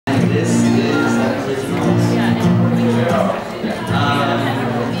This is original.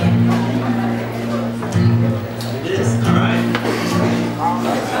 It is, alright.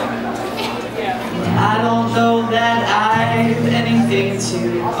 I don't know that I've anything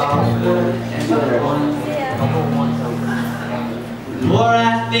to offer anyone. The more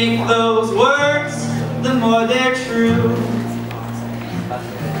I think those words, the more they're true.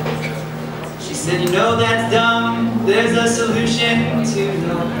 She said, you know that's dumb, there's a solution to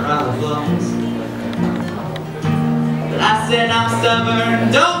no problems. But I said, I'm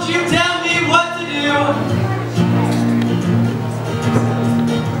stubborn, don't you tell me what to do.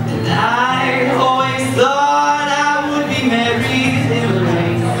 And I always thought I would be married in the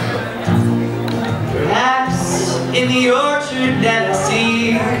rain. Perhaps in the orchard that I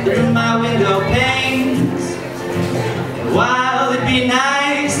see through my window panes. And while it'd be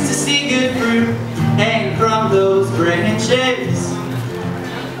nice to see good fruit hang from those branches,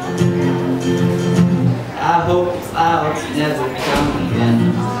 I hope the clouds never come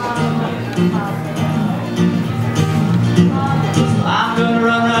again. So I'm gonna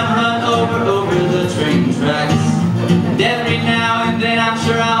run over the train tracks. And every now and then I'm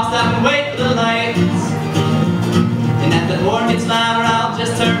sure I'll stop and wait for the lights. And as the horn gets louder, I'll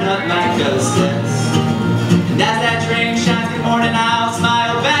just turn up my cassettes. And as that train shines good morning, I'll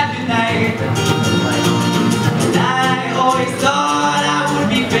smile back good night. And I always thought I would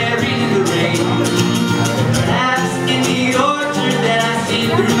be buried in the rain. Perhaps in the orchard that I see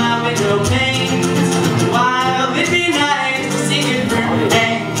through my window panes. While it'd be nice to see good fruit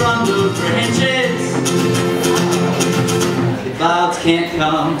hang from those branches, the clouds can't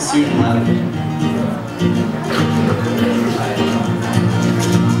come soon enough.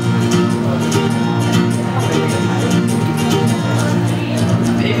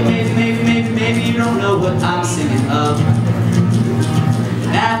 Maybe you don't know what I'm singing of.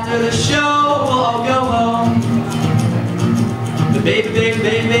 And after the show, we'll all go home. But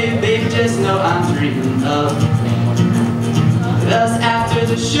baby, just know I'm dreaming of us after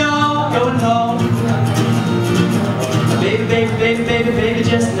the show, going home. Baby,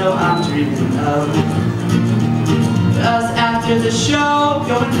 just know I'm dreaming of us after the show,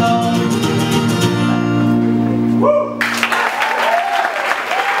 going home.